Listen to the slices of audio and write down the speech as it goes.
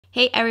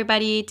Hey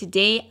everybody,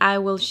 today I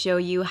will show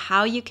you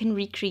how you can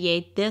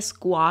recreate this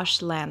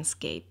gouache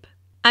landscape.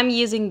 I'm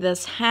using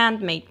this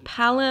handmade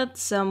palette,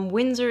 some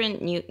Winsor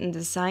 & Newton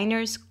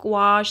designers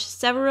gouache,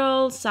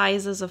 several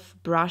sizes of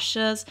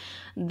brushes,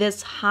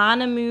 this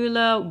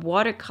Hahnemühle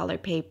watercolor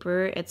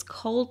paper, it's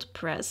cold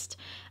pressed,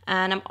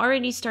 and I'm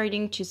already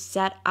starting to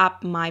set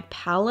up my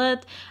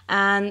palette,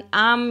 and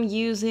I'm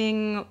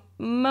using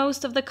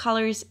most of the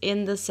colors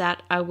in the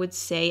set, I would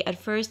say. At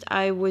first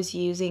I was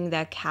using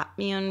the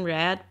cadmium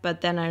red,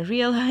 but then I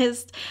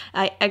realized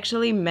I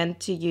actually meant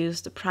to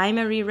use the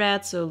primary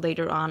red, so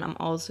later on I'm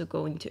also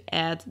going to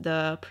add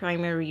the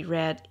primary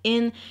red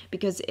in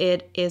because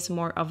it is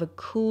more of a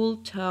cool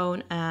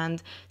tone,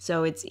 and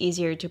so it's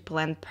easier to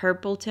blend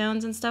purple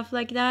tones and stuff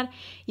like that.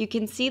 You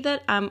can see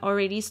that I'm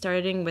already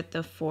starting with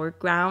the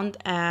foreground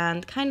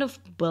and kind of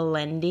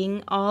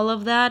blending all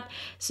of that.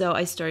 So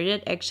I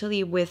started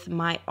actually with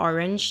my orange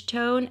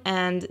tone,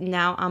 and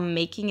now I'm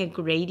making a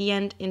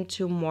gradient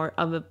into more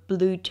of a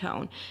blue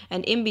tone,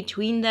 and in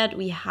between that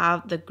we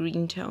have the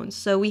green tones.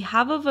 So we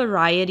have a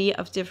variety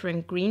of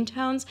different green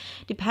tones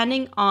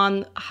depending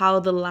on how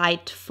the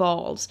light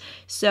falls.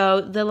 So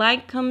the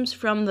light comes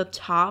from the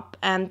top,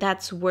 and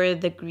that's where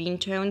the green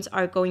tones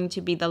are going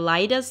to be the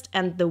lightest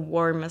and the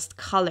warmest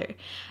color,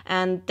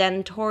 and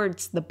then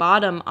towards the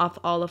bottom of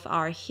all of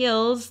our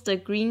hills the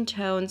green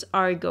tones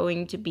are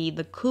going to be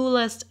the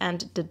coolest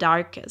and the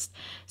darkest.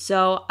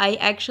 So I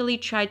actually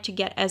tried to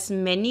get as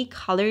many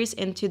colors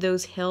into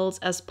those hills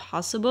as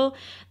possible.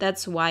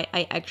 That's why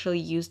I actually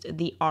used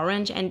the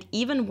orange and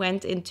even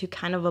went into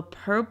kind of a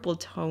purple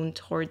tone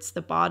towards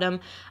the bottom.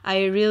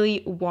 I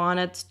really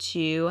wanted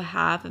to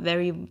have a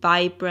very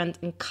vibrant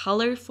and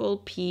colorful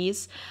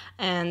piece,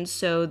 and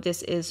so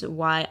this is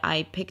why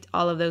I picked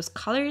all of those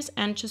colors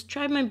and just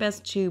tried my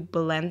best to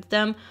blend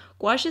them.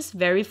 Gouache is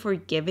very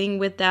forgiving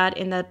with that,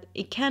 in that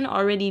it can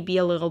already be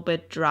a little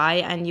bit dry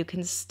and you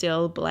can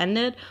still blend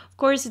it. Of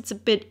course, it's a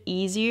bit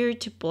easier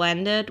to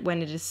blend it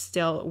when it is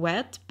still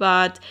wet,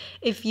 but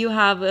if you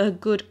have a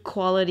good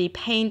quality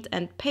paint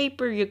and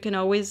paper, you can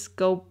always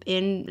go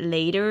in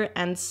later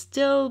and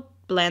still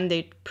blend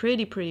it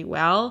pretty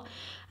well.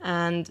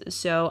 And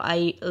so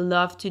I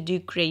love to do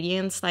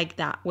gradients like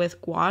that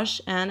with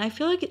gouache, and I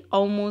feel like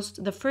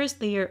the first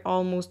layer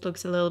almost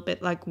looks a little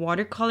bit like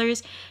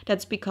watercolors.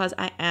 That's because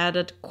I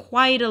added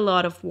quite a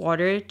lot of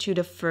water to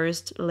the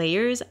first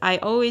layers. I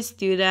always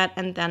do that,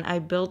 and then I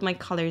build my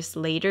colors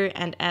later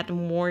and add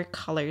more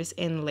colors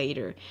in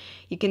later.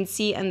 You can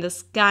see in the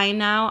sky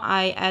now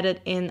I added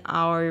in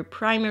our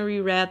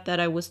primary red that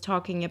I was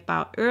talking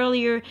about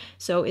earlier,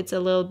 so it's a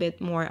little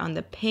bit more on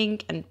the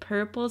pink and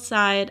purple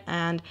side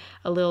and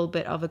a little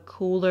bit of a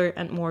cooler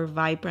and more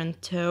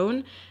vibrant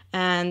tone.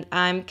 And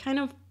I'm kind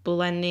of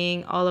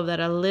blending all of that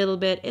a little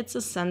bit. It's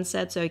a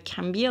sunset, so it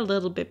can be a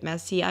little bit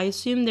messy. I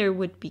assume there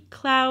would be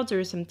clouds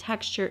or some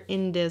texture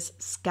in this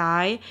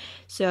sky,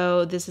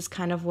 so this is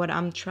kind of what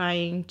I'm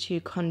trying to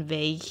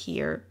convey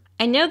here.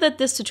 I know that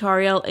this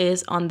tutorial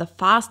is on the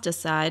faster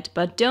side,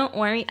 but don't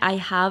worry, I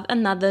have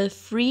another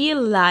free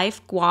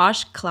live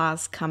gouache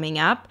class coming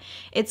up.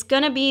 It's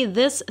gonna be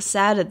this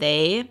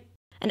Saturday,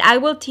 and I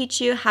will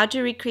teach you how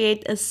to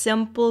recreate a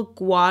simple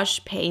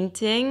gouache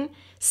painting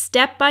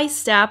step by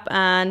step,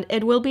 and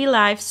it will be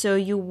live, so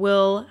you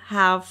will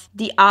have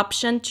the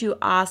option to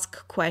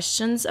ask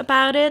questions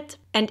about it.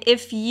 And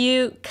if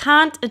you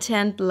can't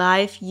attend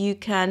live, you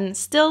can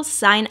still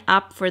sign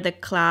up for the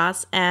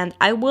class, and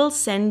I will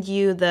send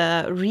you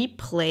the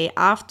replay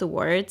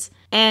afterwards.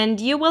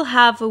 And you will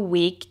have a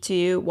week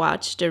to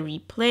watch the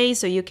replay,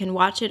 so you can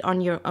watch it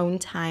on your own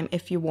time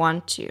if you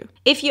want to.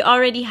 If you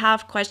already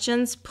have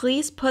questions,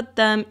 please put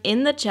them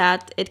in the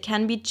chat. It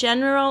can be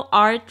general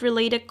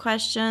art-related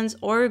questions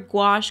or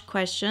gouache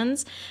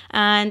questions,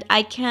 and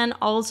I can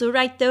also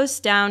write those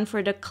down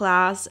for the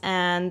class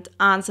and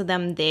answer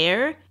them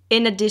there,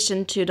 in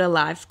addition to the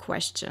live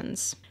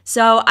questions.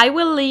 So I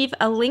will leave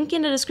a link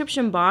in the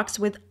description box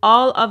with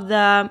all of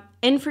the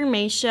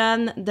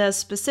information, the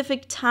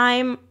specific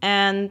time,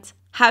 and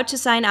how to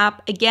sign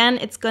up. Again,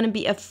 it's going to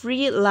be a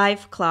free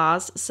live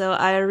class, so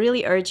I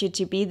really urge you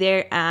to be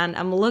there, and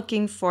I'm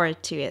looking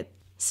forward to it.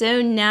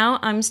 So now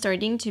I'm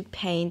starting to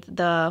paint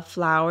the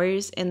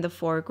flowers in the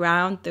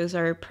foreground. Those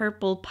are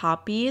purple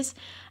poppies,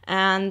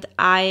 and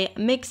I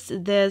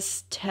mixed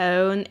this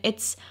tone.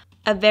 It's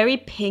a very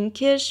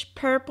pinkish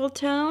purple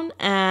tone,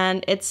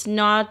 and it's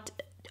not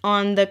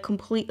on the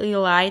completely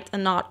light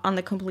and not on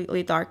the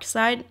completely dark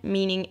side,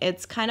 meaning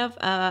it's kind of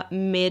a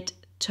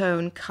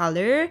mid-tone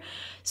color.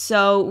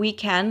 So we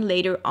can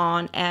later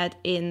on add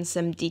in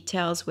some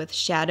details with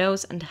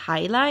shadows and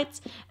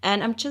highlights,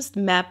 and I'm just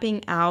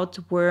mapping out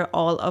where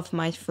all of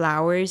my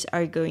flowers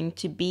are going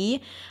to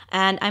be,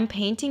 and I'm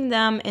painting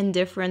them in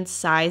different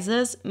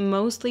sizes,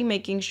 mostly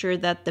making sure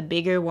that the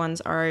bigger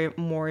ones are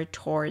more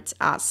towards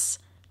us.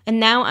 And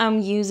now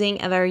I'm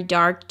using a very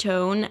dark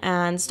tone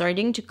and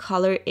starting to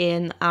color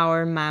in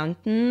our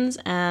mountains,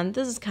 and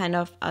this is kind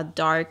of a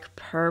dark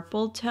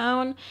purple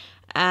tone.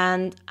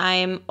 And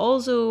I'm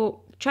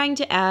also trying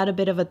to add a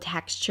bit of a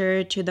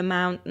texture to the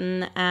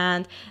mountain.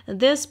 And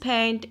this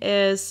paint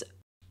is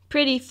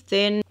pretty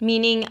thin,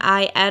 meaning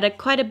I added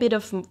quite a bit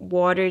of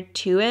water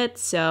to it,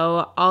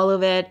 so all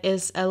of it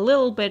is a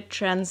little bit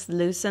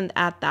translucent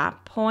at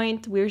that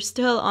point. We're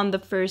still on the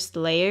first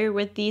layer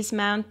with these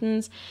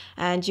mountains,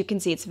 and you can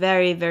see it's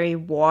very, very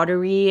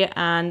watery,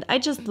 and I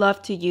just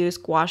love to use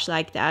gouache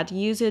like that.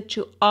 Use it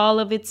to all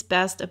of its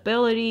best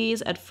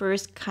abilities, at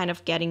first kind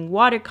of getting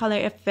watercolor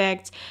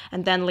effects,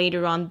 and then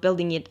later on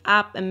building it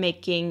up and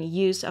making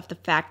use of the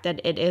fact that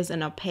it is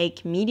an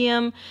opaque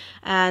medium.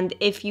 And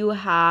if you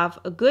have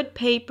a good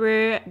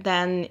paper,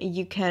 then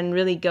you can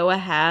really go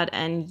ahead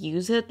and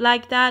use it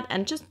like that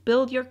and just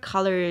build your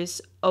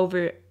colors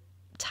over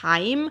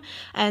time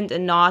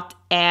and not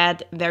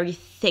add very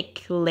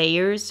thick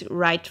layers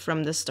right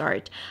from the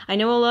start. I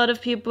know a lot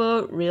of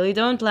people really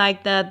don't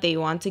like that. They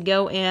want to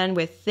go in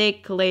with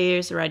thick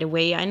layers right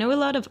away. I know a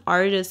lot of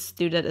artists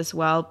do that as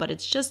well, but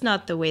it's just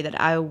not the way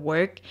that I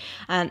work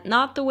and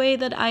not the way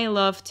that I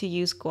love to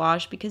use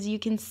gouache, because you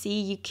can see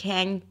you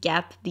can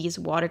get these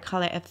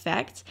watercolor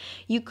effects.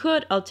 You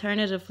could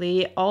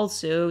alternatively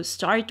also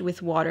start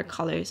with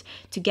watercolors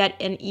to get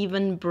an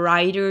even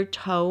brighter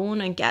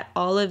tone and get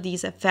all of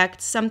these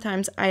effects.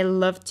 Sometimes I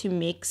love to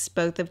mix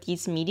both of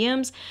these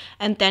mediums,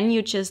 and then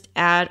you just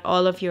add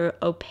all of your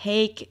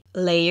opaque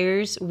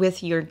layers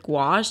with your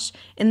gouache.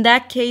 In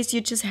that case,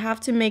 you just have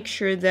to make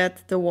sure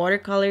that the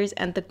watercolors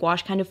and the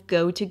gouache kind of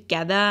go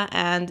together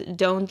and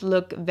don't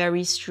look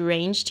very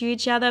strange to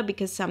each other,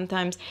 because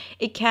sometimes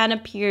it can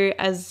appear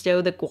as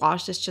though the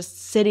gouache is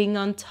just sitting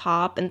on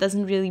top and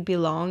doesn't really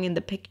belong in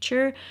the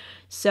picture.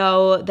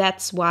 So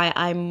that's why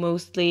I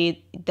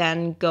mostly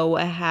then go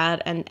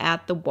ahead and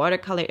add the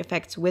watercolor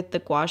effects with the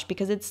gouache,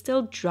 because it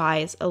still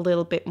dries a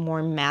little bit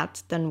more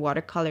matte than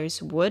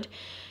watercolors would.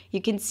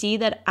 You can see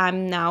that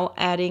I'm now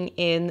adding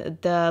in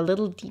the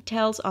little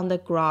details on the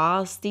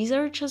grass. These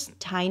are just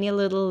tiny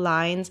little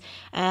lines,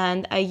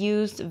 and I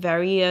used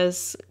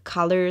various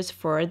colors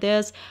for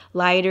this.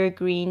 Lighter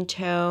green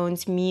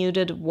tones,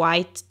 muted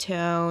white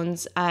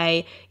tones.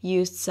 I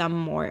used some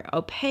more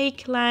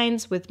opaque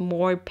lines with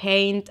more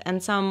paint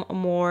and some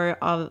more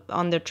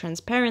on the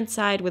transparent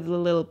side with a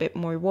little bit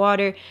more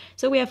water.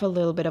 So we have a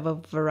little bit of a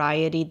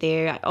variety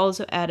there. I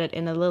also added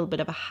in a little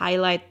bit of a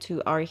highlight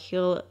to our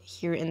hill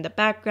here in the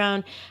background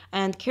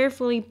and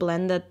carefully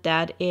blended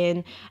that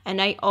in.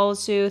 And I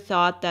also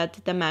thought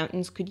that the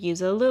mountains could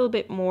use a little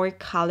bit more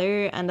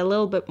color and a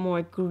little bit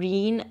more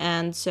green,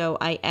 and so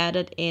I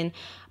added in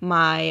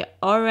my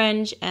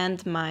orange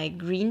and my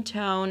green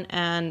tone,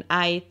 and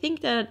I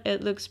think that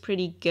it looks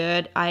pretty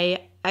good.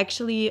 I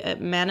actually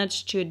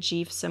managed to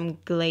achieve some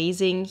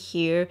glazing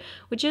here,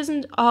 which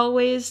isn't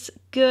always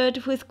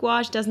good with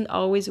gouache, doesn't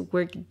always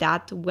work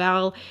that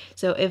well.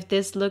 So if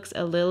this looks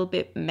a little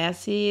bit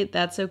messy,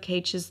 that's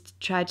okay. Just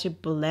try to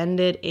blend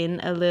it in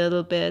a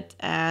little bit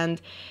and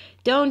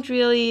don't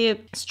really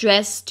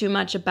stress too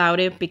much about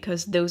it,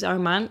 because those are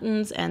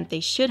mountains and they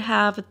should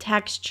have a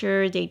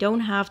texture. They don't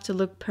have to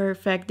look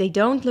perfect. They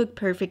don't look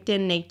perfect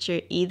in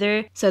nature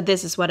either. So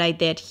this is what I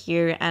did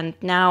here. And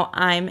now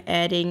I'm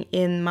adding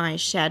in my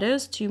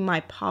shadows to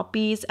my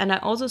poppies, and I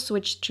also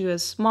switched to a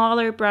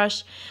smaller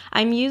brush.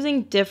 I'm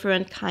using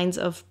different kinds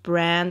of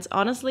brands.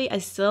 Honestly, I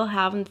still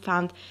haven't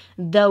found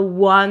the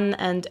one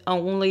and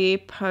only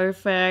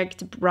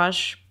perfect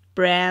brush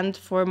brand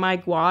for my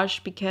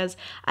gouache, because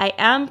I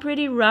am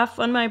pretty rough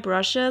on my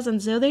brushes, and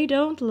so they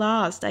don't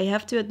last. I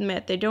have to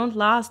admit, they don't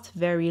last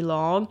very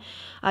long.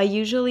 I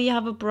usually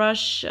have a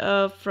brush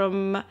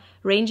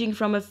ranging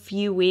from a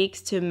few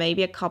weeks to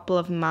maybe a couple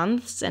of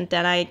months, and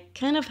then I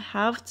kind of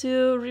have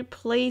to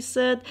replace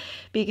it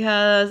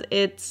because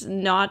it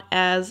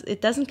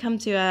doesn't come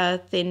to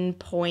a thin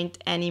point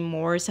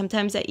anymore.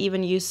 Sometimes I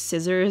even use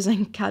scissors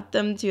and cut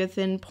them to a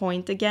thin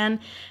point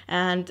again,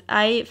 and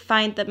I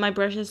find that my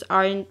brushes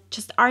aren't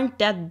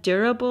that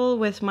durable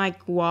with my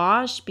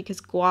gouache,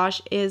 because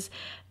gouache is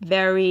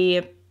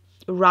very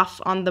rough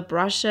on the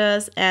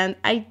brushes and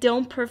I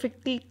don't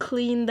perfectly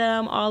clean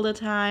them all the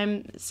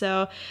time.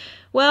 So,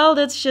 well,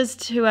 that's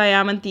just who I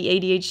am and the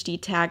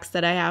ADHD tax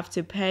that I have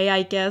to pay,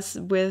 I guess,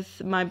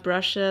 with my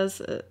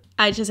brushes.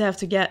 I just have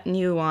to get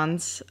new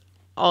ones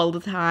all the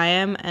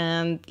time,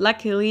 and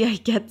luckily I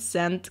get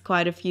sent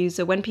quite a few.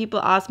 So when people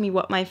ask me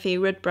what my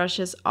favorite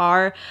brushes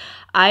are,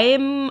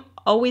 I'm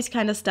always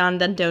kind of stunned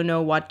and don't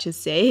know what to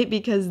say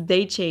because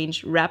they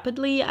change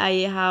rapidly.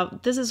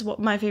 This is what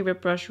my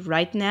favorite brush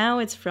right now.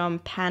 It's from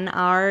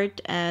PanArt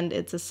and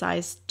it's a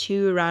size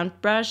 2 round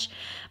brush,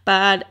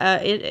 but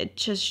it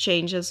just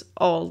changes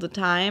all the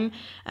time.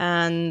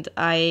 And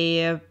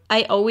I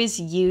I always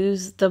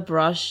use the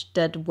brush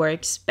that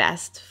works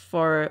best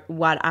for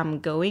what I'm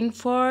going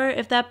for,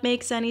 if that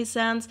makes any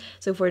sense.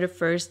 So for the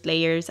first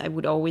layers, I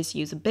would always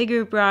use a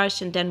bigger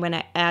brush, and then when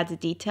I add the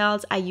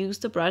details, I use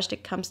the brush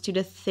that comes to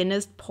the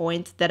thinnest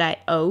point that I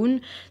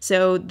own.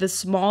 So the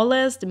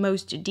smallest, the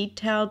most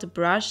detailed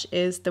brush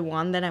is the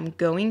one that I'm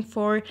going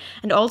for.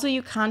 And also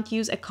you can't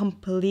use a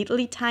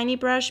completely tiny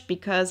brush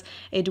because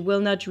it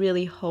will not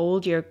really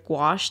hold your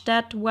gouache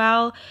that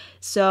well.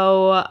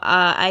 So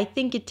I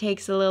think it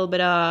takes a little bit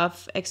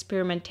of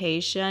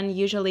experimentation.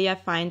 Usually I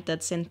find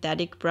that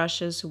synthetic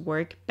brushes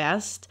work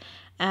best.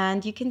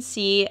 And you can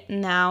see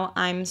now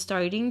I'm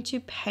starting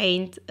to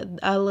paint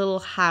a little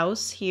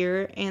house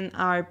here in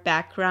our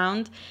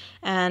background.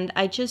 And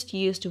I just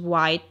used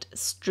white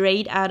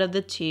straight out of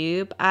the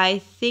tube. I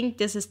think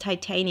this is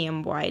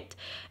titanium white.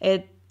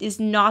 It is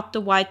not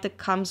the white that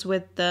comes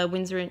with the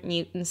Winsor &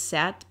 Newton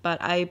set,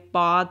 but I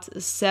bought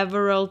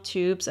several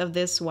tubes of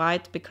this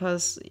white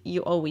because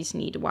you always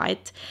need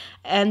white.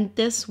 And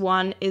this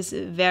one is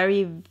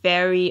very,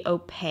 very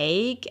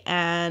opaque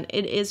and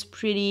it is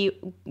pretty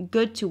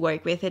good to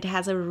work with. It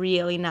has a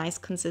really nice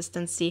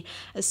consistency,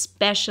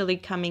 especially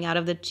coming out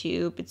of the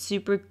tube. It's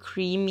super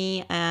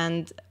creamy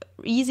and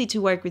easy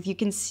to work with. You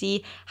can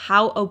see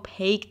how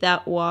opaque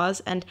that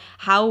was and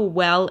how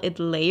well it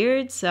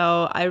layered.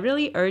 So I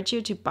really urge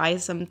you to buy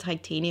some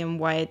titanium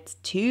white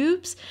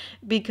tubes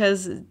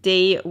because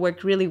they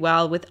work really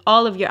well with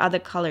all of your other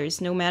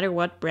colors, no matter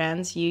what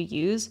brands you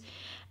use.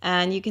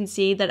 And you can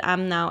see that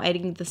I'm now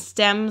adding the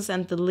stems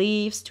and the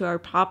leaves to our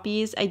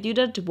poppies. I do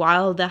that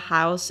while the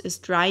house is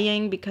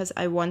drying because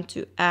I want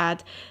to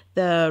add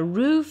the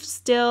roof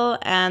still,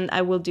 and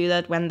I will do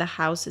that when the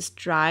house is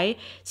dry.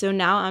 So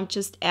now I'm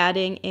just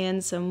adding in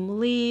some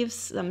leaves,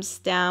 some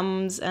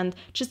stems, and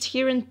just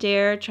here and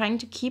there trying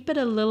to keep it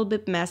a little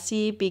bit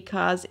messy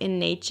because in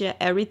nature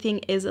everything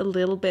is a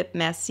little bit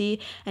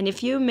messy, and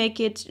if you make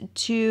it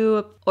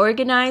too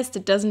organized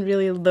it doesn't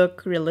really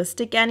look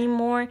realistic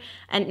anymore.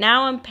 And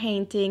now I'm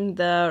painting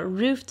the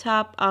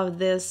rooftop of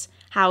this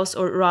house,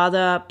 or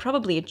rather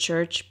probably a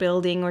church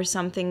building or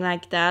something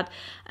like that,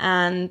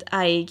 and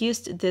I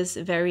used this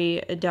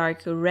very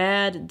dark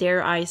red,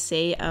 dare I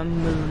say a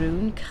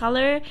maroon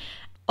color.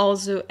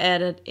 Also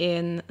added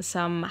in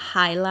some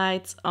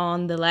highlights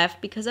on the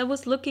left because I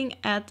was looking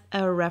at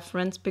a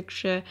reference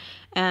picture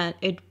and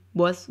it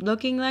was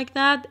looking like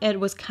that. It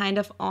was kind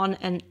of on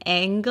an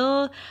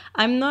angle.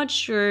 I'm not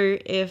sure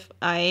if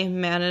I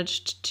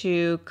managed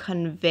to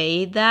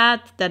convey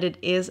that it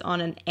is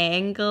on an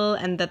angle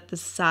and that the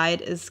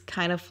side is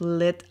kind of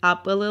lit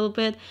up a little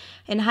bit.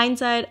 In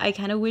hindsight, I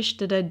kind of wish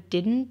that I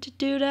didn't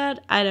do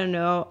that. I don't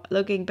know.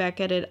 Looking back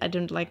at it, I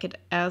don't like it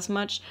as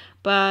much.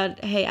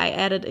 But hey, I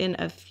added in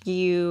a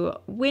few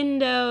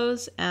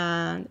windows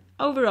and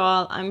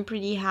overall, I'm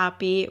pretty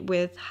happy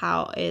with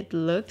how it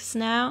looks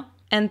now.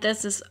 And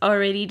this is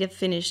already the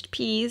finished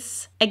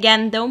piece.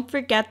 Again, don't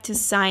forget to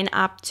sign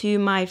up to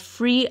my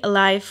free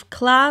live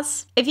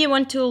class. If you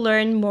want to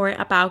learn more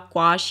about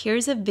gouache,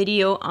 here's a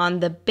video on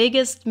the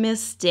biggest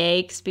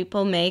mistakes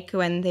people make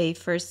when they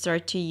first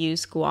start to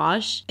use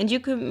gouache. And you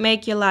could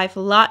make your life a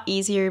lot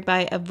easier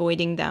by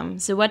avoiding them.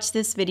 So watch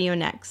this video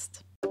next.